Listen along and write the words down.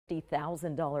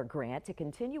$50,000 grant to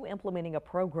continue implementing a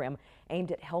program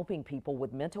aimed at helping people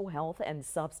with mental health and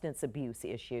substance abuse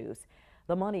issues.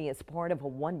 The money is part of a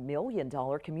 $1 million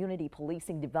community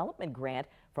policing development grant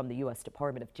from the U.S.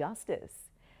 Department of Justice.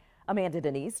 Amanda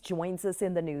Denise joins us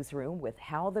in the newsroom with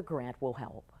how the grant will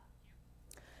help.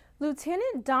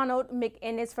 Lieutenant Donald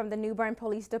McInnes from the New Bern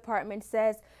Police Department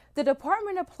says the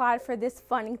department applied for this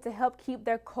funding to help keep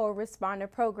their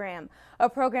co-responder program, a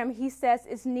program he says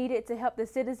is needed to help the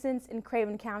citizens in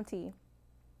Craven County.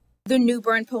 The New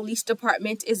Bern Police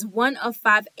Department is one of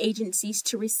 5 agencies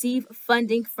to receive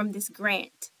funding from this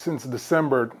grant. Since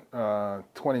December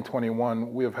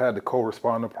 2021, we have had the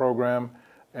co-responder program,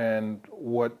 and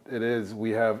what it is,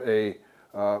 we have a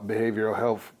behavioral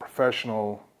health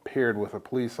professional paired with a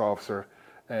police officer,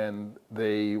 and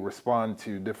they respond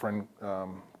to different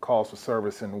calls for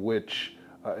service in which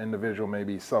individual may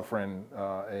be suffering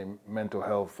a mental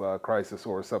health crisis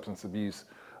or substance abuse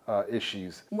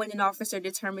issues. When an officer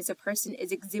determines a person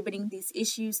is exhibiting these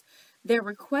issues, they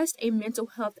request a mental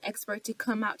health expert to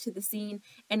come out to the scene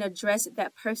and address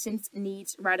that person's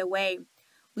needs right away.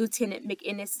 Lieutenant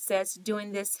McInnes says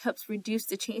doing this helps reduce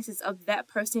the chances of that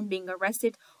person being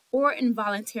arrested or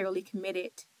involuntarily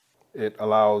committed. It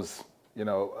allows,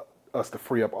 us to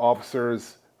free up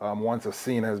officers once a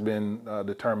scene has been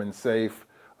determined safe,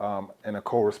 and a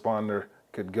co-responder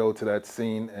could go to that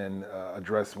scene and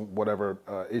address whatever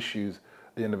issues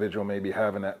the individual may be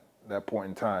having at that point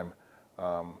in time.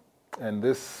 And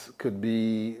this could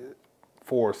be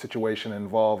for a situation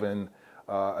involving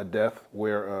a death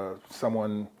where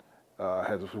someone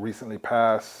has recently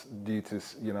passed due to,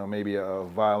 maybe a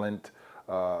violent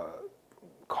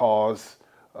cause.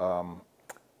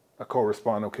 A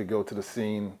co-responder could go to the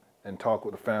scene and talk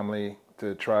with the family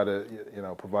to try to,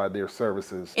 provide their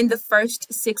services. In the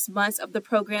first 6 months of the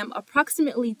program,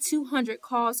 approximately 200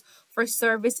 calls for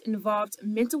service involved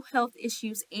mental health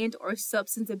issues and or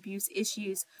substance abuse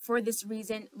issues. For this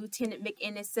reason, Lieutenant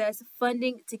McInnes says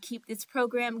funding to keep this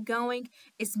program going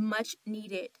is much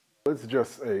needed. It's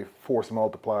just a force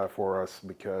multiplier for us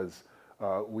because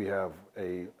we have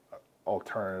a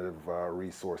alternative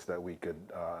resource that we could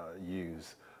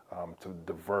use to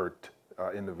divert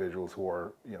individuals who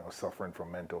are, suffering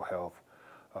from mental health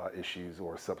issues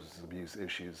or substance abuse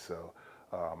issues. So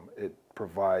it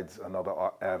provides another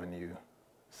avenue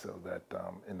so that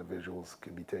individuals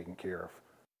can be taken care of.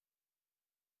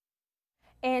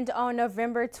 And on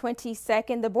November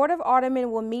 22nd, the Board of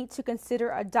Aldermen will meet to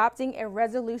consider adopting a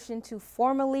resolution to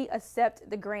formally accept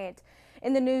the grant.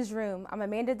 In the newsroom, I'm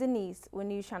Amanda Denise with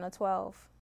News Channel 12.